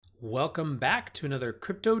Welcome back to another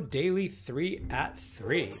Crypto Daily 3 at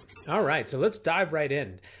 3. All right, so let's dive right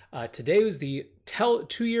in. Today was the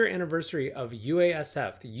 2-year anniversary of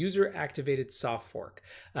UASF, the User Activated Soft Fork.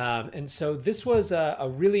 And so this was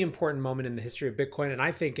a really important moment in the history of Bitcoin, and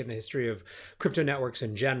I think in the history of crypto networks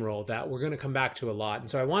in general, that we're going to come back to a lot. And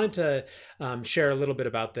so I wanted to share a little bit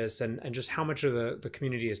about this and just how much of the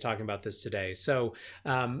community is talking about this today. So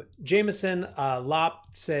Jameson Lopp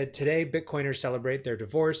said, today Bitcoiners celebrate their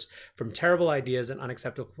divorce from terrible ideas and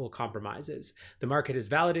unacceptable compromises. The market has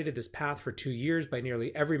validated this path for 2 years by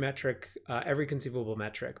nearly every metric, every conceivable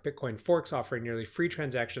metric. Bitcoin forks offering nearly free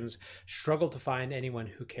transactions struggle to find anyone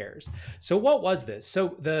who cares. So what was this?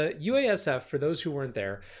 So the UASF, for those who weren't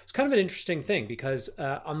there, was kind of an interesting thing because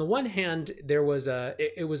on the one hand, there was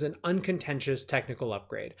it was an uncontentious technical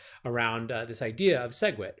upgrade around this idea of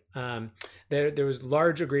SegWit. There was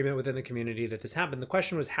large agreement within the community that this happened. The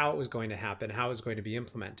question was how it was going to happen, how it was going to be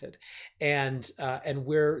implemented. And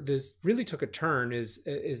where this really took a turn is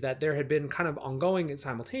that there had been kind of ongoing and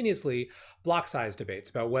simultaneously block size debates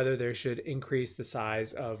about whether there should increase the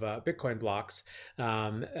size of Bitcoin blocks,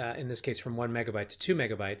 in this case from 1 megabyte to 2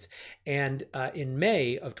 megabytes. And in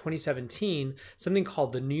May of 2017, something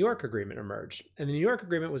called the New York Agreement emerged. And the New York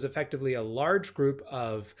Agreement was effectively a large group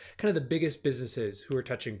of kind of the biggest businesses who were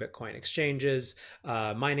touching Bitcoin, exchanges,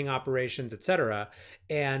 mining operations, etc.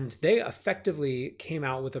 And they effectively came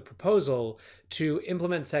out with a proposal to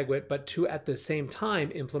implement SegWit, but to at the same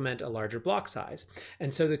time implement a larger block size.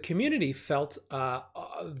 And so the community felt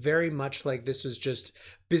very much like this was just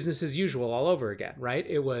business as usual all over again, right?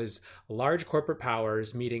 It was large corporate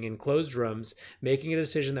powers meeting in closed rooms, making a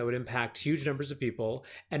decision that would impact huge numbers of people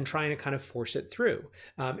and trying to kind of force it through.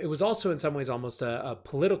 It was also in some ways almost a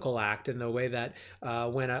political act in the way that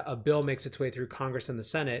when a bill makes its way through Congress and the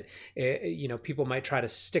Senate, people might try to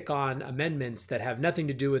stick on amendments that have nothing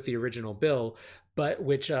to do with the original bill, but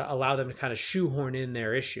which allow them to kind of shoehorn in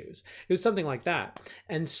their issues. It was something like that.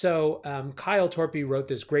 And so Kyle Torpy wrote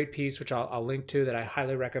this great piece, which I'll link to, that I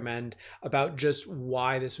highly recommend, about just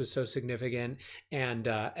why this was so significant. And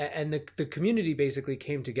the community basically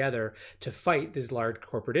came together to fight these large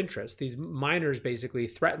corporate interests. These miners basically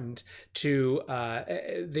threatened to,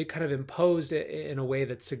 they kind of imposed it in a way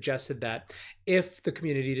that suggested that if the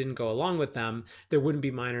community didn't go along with them, there wouldn't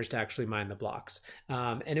be miners to actually mine the blocks.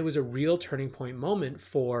 And it was a real turning point moment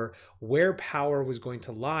for where power was going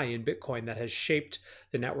to lie in Bitcoin that has shaped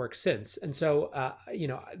the network since. And so,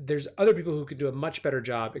 there's other people who could do a much better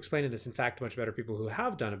job explaining this. In fact, much better people who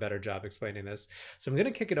have done a better job explaining this. So I'm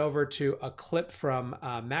going to kick it over to a clip from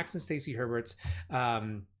Max and Stacey Herbert's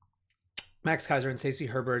Max Kaiser and Stacey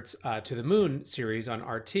Herbert's To the Moon series on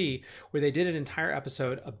RT, where they did an entire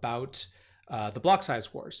episode about the block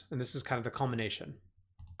size wars. And this is kind of the culmination.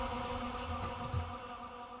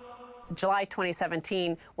 July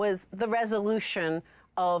 2017 was the resolution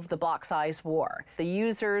of the block size war. The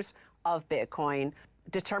users of Bitcoin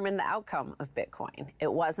determined the outcome of Bitcoin.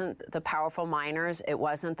 It wasn't the powerful miners. It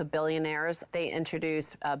wasn't the billionaires. They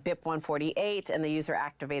introduced BIP 148 and the user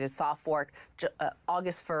activated soft fork.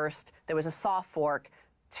 August 1st, there was a soft fork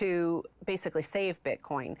to basically save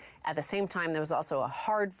Bitcoin. At the same time, there was also a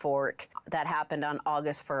hard fork that happened on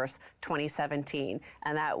August 1st, 2017,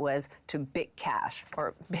 and that was to Bitcash,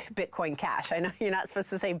 or Bitcoin Cash. I know you're not supposed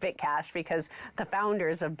to say Bitcash because the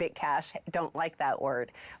founders of Bitcash don't like that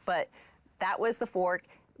word, but that was the fork.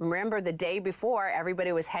 Remember, the day before,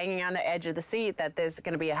 everybody was hanging on the edge of the seat that there's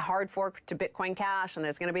going to be a hard fork to Bitcoin Cash, and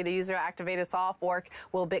there's going to be the user-activated soft fork.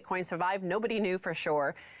 Will Bitcoin survive? Nobody knew for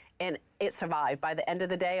sure. And it survived. By the end of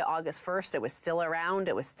the day, August 1st, it was still around,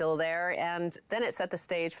 it was still there, and then it set the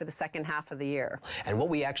stage for the second half of the year. And what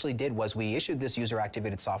we actually did was we issued this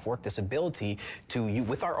user-activated soft fork, this ability to,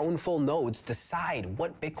 with our own full nodes, decide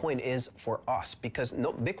what Bitcoin is for us. Because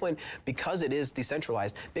Bitcoin, because it is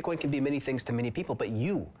decentralized, Bitcoin can be many things to many people, but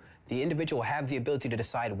you, the individual, have the ability to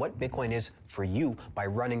decide what Bitcoin is for you by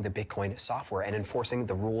running the Bitcoin software and enforcing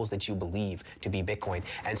the rules that you believe to be Bitcoin.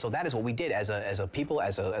 And so that is what we did as a people,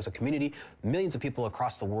 as a community, millions of people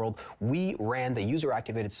across the world. We ran the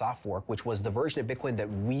user-activated soft fork, which was the version of Bitcoin that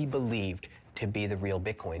we believed to be the real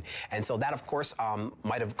Bitcoin. And so that, of course,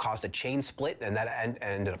 might have caused a chain split, and that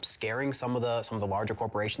ended up scaring some of the larger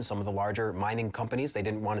corporations, some of the larger mining companies. They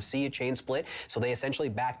didn't want to see a chain split, so they essentially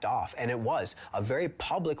backed off. And it was a very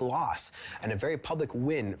public loss and a very public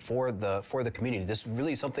win for the community. This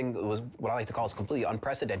really something that was what I like to call is completely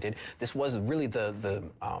unprecedented. This was really the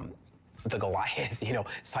Goliath,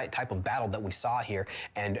 type of battle that we saw here.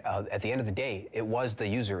 And at the end of the day, it was the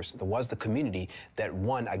users, it was the community that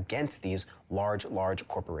won against these large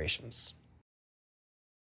corporations.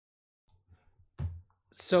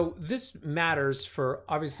 So this matters for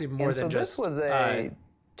obviously more than just this was a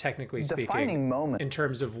technically defining speaking moment in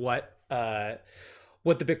terms of what the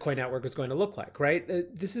Bitcoin network is going to look like, right?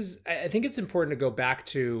 This is, I think it's important to go back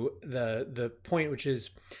to the point, which is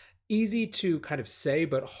easy to kind of say,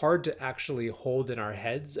 but hard to actually hold in our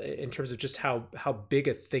heads in terms of just how big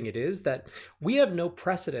a thing it is, that we have no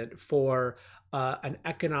precedent for an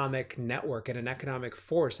economic network and an economic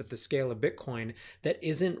force at the scale of Bitcoin that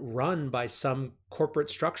isn't run by some corporate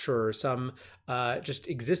structure or some just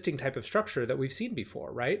existing type of structure that we've seen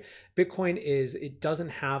before, right? Bitcoin it doesn't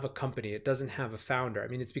have a company. It doesn't have a founder. I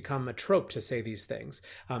mean, it's become a trope to say these things.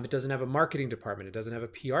 It doesn't have a marketing department. It doesn't have a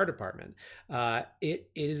PR department. It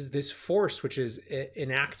is this force which is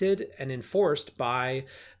enacted and enforced by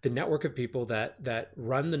the network of people that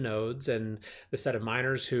run the nodes and the set of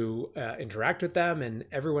miners who interact with them and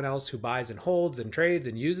everyone else who buys and holds and trades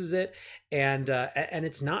and uses it. And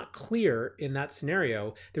it's not clear in that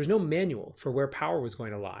scenario. There's no manual for where power was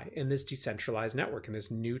going to lie in this decentralized network, in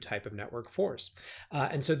this new type of network force.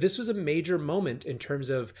 And so this was a major moment in terms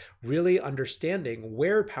of really understanding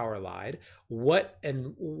where power lied, what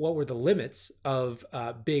were the limits of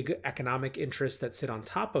big economic interests that sit on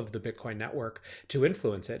top of the Bitcoin network to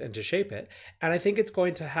influence it and to shape it. And I think it's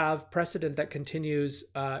going to have precedent that continues,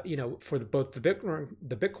 for both the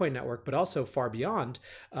Bitcoin network, but also far beyond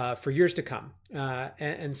for years to come.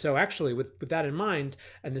 And so actually with that in mind,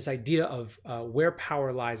 and this idea of where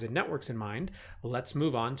power lies in networks in mind, let's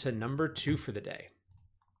move on to number 2 for the day.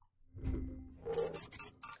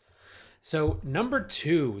 So number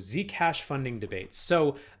 2, Zcash funding debates.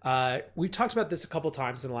 So we've talked about this a couple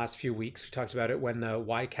times in the last few weeks. We talked about it when the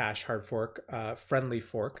Ycash hard fork, friendly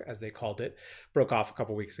fork, as they called it, broke off a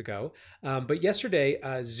couple weeks ago. But yesterday,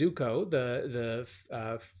 Zuko, the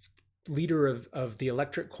leader of the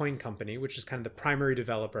Electric Coin Company, which is kind of the primary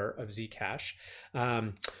developer of Zcash,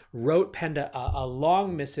 penned a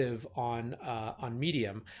long missive on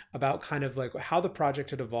Medium about kind of like how the project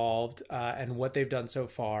had evolved and what they've done so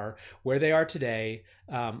far, where they are today,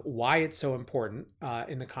 why it's so important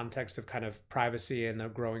in the context of kind of privacy and the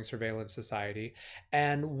growing surveillance society,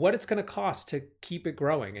 and what it's going to cost to keep it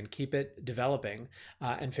growing and keep it developing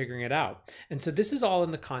and figuring it out. And so this is all in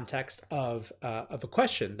the context of a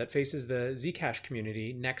question that faces the Zcash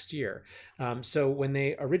community next year. So when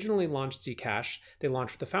they originally launched Zcash, they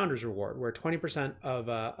launched with the Founders Reward, where 20%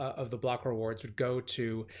 of the block rewards would go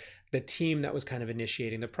to the team that was kind of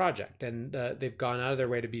initiating the project. And they've gone out of their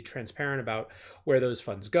way to be transparent about where those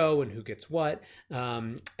funds go and who gets what.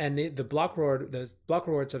 And the block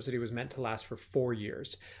reward subsidy was meant to last for 4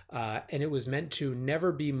 years. And it was meant to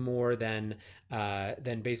never be more than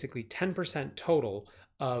basically 10% total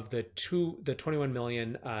of the 21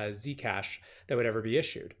 million Zcash that would ever be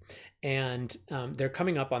issued. And they're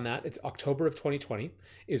coming up on that. It's October of 2020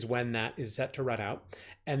 is when that is set to run out.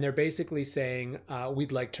 And they're basically saying,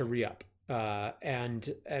 we'd like to re-up.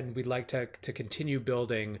 And we'd like to continue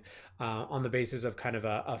building on the basis of kind of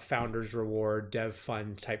a founder's reward dev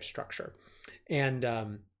fund type structure. And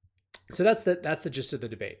so that's the gist of the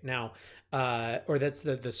debate now, or that's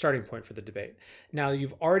the starting point for the debate. Now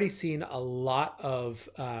you've already seen a lot of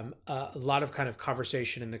kind of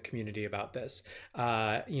conversation in the community about this.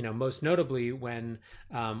 Most notably when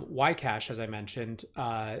Ycash, as I mentioned,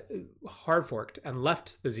 hard forked and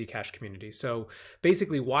left the Zcash community. So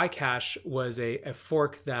basically, Ycash was a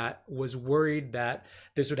fork that was worried that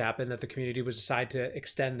this would happen, that the community would decide to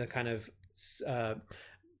extend the kind of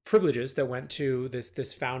privileges that went to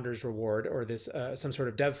this founder's reward or this some sort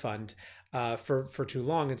of dev fund for too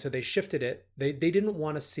long, and so they shifted it. They didn't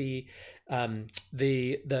want to see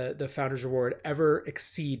the founder's reward ever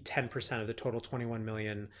exceed 10% of the total 21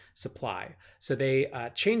 million supply. So they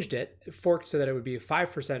changed it, forked so that it would be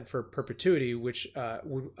 5% for perpetuity, which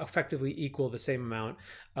would effectively equal the same amount,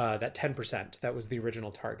 that 10% that was the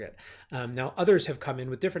original target. Now others have come in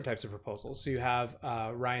with different types of proposals. So you have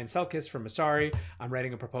Ryan Selkis from Masari. I'm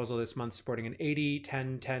writing a proposal this month supporting an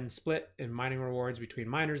 80-10-10 split in mining rewards between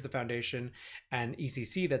miners, the foundation, and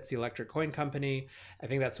ECC, that's the Electric Coin Company. I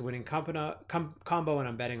think that's a winning combo, and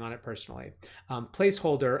I'm betting on it personally.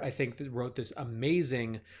 Placeholder, I think, wrote this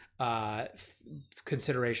amazing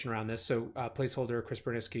consideration around this. So Placeholder, Chris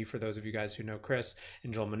Berniski, for those of you guys who know Chris,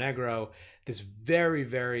 and Joel Monegro, this very,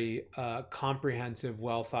 very comprehensive,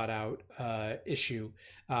 well thought out issue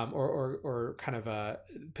or kind of a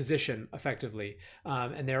position effectively.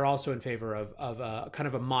 And they're also in favor of a kind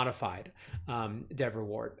of a modified dev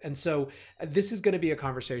reward. And so this is going to be a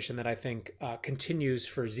conversation that I think continues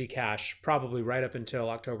for Zcash probably right up until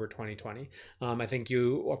October 2020. I think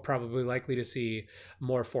you are probably likely to see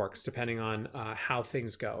more forks works depending on how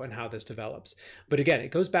things go and how this develops. But again,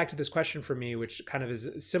 it goes back to this question for me, which kind of is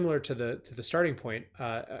similar to the starting point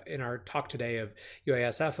in our talk today of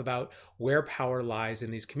UASF about where power lies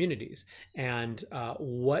in these communities and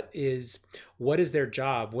what is their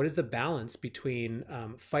job, what is the balance between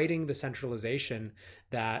fighting the centralization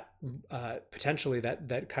that potentially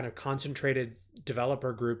that kind of concentrated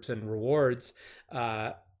developer groups and rewards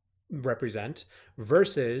represent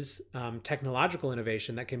versus technological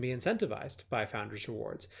innovation that can be incentivized by founders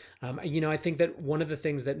rewards. I think that one of the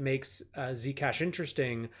things that makes Zcash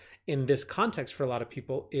interesting in this context for a lot of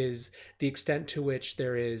people is the extent to which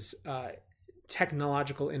there is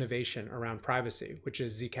technological innovation around privacy, which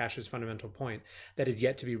is Zcash's fundamental point, that is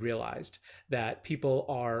yet to be realized. That people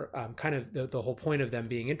are kind of the whole point of them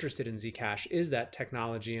being interested in Zcash is that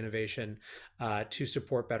technology innovation to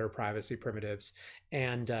support better privacy primitives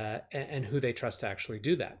and who they trust to actually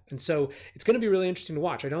do that. And so it's going to be really interesting to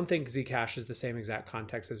watch. I don't think Zcash is the same exact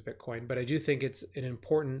context as Bitcoin, but I do think it's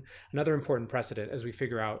another important precedent as we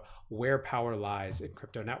figure out where power lies in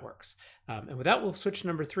crypto networks. And with that, we'll switch to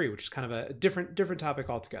number 3, which is kind of a different topic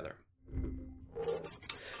altogether.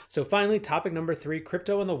 So finally, topic number 3,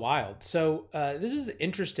 crypto in the wild. So this is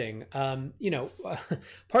interesting. Part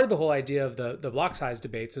of the whole idea of the block size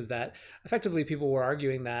debates was that effectively people were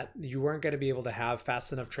arguing that you weren't going to be able to have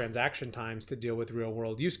fast enough transaction times to deal with real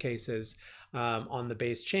world use cases on the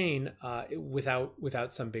base chain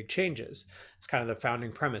without some big changes. It's kind of the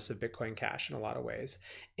founding premise of Bitcoin Cash in a lot of ways.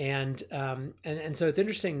 And so it's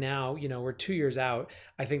interesting now, we're 2 years out.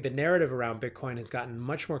 I think the narrative around Bitcoin has gotten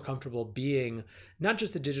much more comfortable being not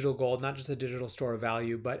just a digital gold, not just a digital store of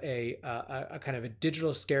value, but a kind of a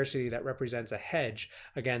digital scarcity that represents a hedge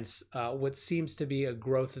against what seems to be a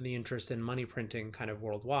growth in the interest in money printing kind of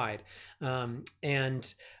worldwide. And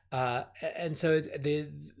so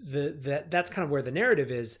that's kind of where the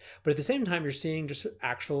narrative is. But at the same time, you're seeing just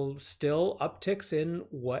actual still upticks in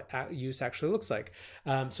what use actually looks like.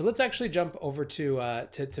 So let's actually jump over to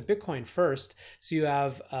Bitcoin first. So you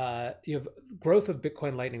have growth of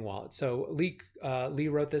Bitcoin Lightning Wallet. So Lee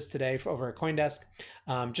wrote this today over at CoinDesk,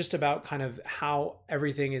 just about kind of how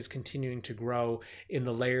everything is continuing to grow in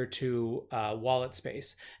the layer 2 wallet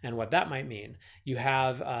space and what that might mean. You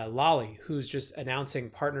have Lolly, who's just announcing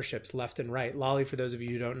partnerships left and right. Lolly, for those of you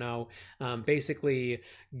who don't know, basically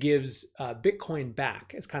gives Bitcoin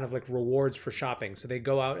back as kind of like rewards for shopping. So they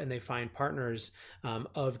go out and they find partners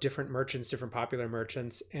of different merchants, different popular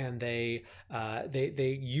merchants, and they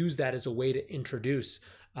use that as a way to introduce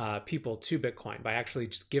people to Bitcoin by actually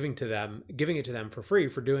just giving it to them for free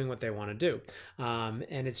for doing what they want to do.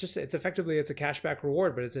 And it's effectively a cashback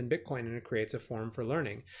reward, but it's in Bitcoin and it creates a forum for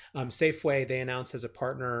learning. Safeway, they announced as a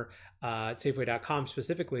partner, Safeway.com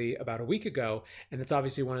specifically about a week ago. And it's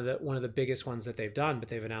obviously one of the biggest ones that they've done, but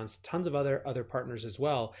they've announced tons of other partners as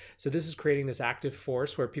well. So this is creating this active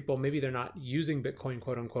force where people, maybe they're not using Bitcoin,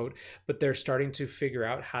 quote unquote, but they're starting to figure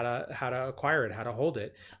out how to acquire it, how to hold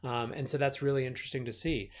it. And so that's really interesting to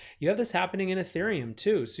see. You have this happening in Ethereum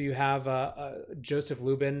too. So you have Joseph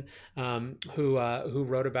Lubin, who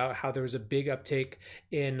wrote about how there was a big uptake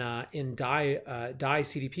in DAI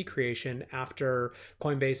CDP creation after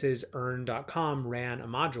Coinbase's Earn.com ran a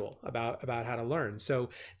module about how to learn. So it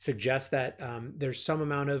suggests that there's some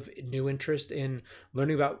amount of new interest in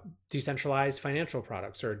learning about decentralized financial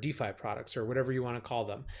products or DeFi products or whatever you want to call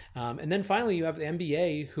them. And then finally, you have the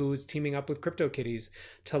NBA, who's teaming up with CryptoKitties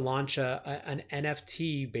to launch an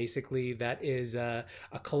NFT basically that is a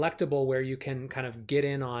collectible where you can kind of get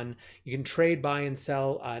in on, you can trade, buy and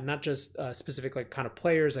sell, not just specific like kind of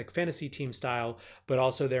players like fantasy team style, but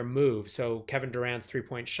also their move. So Kevin Durant's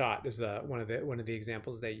 3-point shot is one of the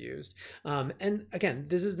examples they used. And again,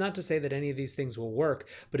 this is not to say that any of these things will work,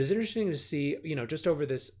 but it's interesting to see, just over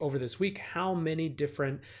this week, how many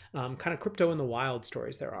different kind of crypto in the wild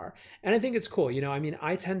stories there are. And I think it's cool.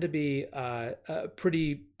 I tend to be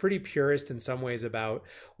pretty purist in some ways about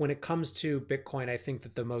when it comes to Bitcoin. I think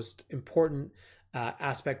that the most important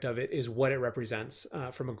aspect of it is what it represents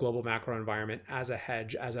from a global macro environment as a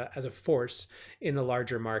hedge, as a force in the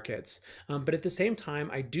larger markets. But at the same time,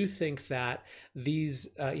 I do think that these,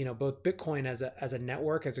 both Bitcoin as a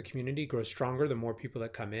network, as a community, grows stronger the more people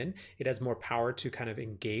that come in. It has more power to kind of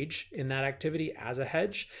engage in that activity as a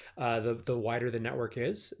hedge. The wider the network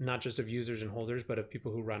is, not just of users and holders, but of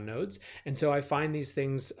people who run nodes. And so I find these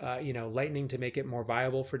things, Lightning to make it more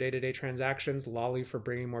viable for day-to-day transactions, Lolly for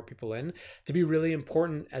bringing more people in, to be really really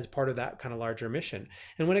important as part of that kind of larger mission.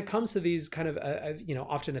 And when it comes to these kind of,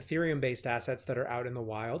 often Ethereum-based assets that are out in the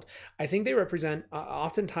wild, I think they represent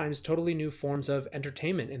oftentimes totally new forms of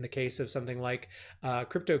entertainment. In the case of something like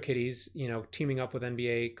CryptoKitties, teaming up with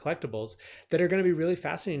NBA collectibles, that are going to be really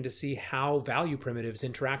fascinating to see how value primitives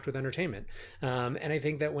interact with entertainment. And I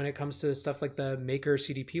think that when it comes to stuff like the Maker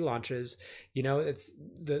CDP launches, it's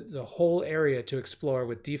the whole area to explore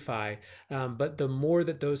with DeFi. But the more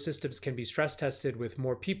that those systems can be stress tested with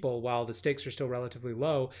more people while the stakes are still relatively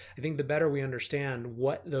low, I think the better we understand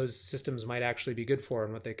what those systems might actually be good for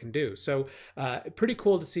and what they can do. So pretty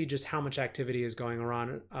cool to see just how much activity is going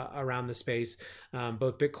around the space,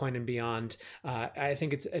 both Bitcoin and beyond. I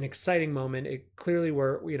think it's an exciting moment. It clearly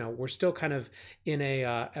we're still kind of in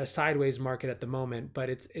a sideways market at the moment, but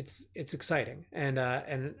it's exciting. And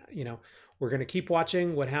we're going to keep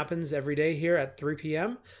watching what happens every day here at 3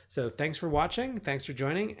 p.m. So thanks for watching. Thanks for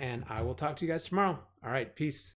joining. And I will talk to you guys tomorrow. All right. Peace.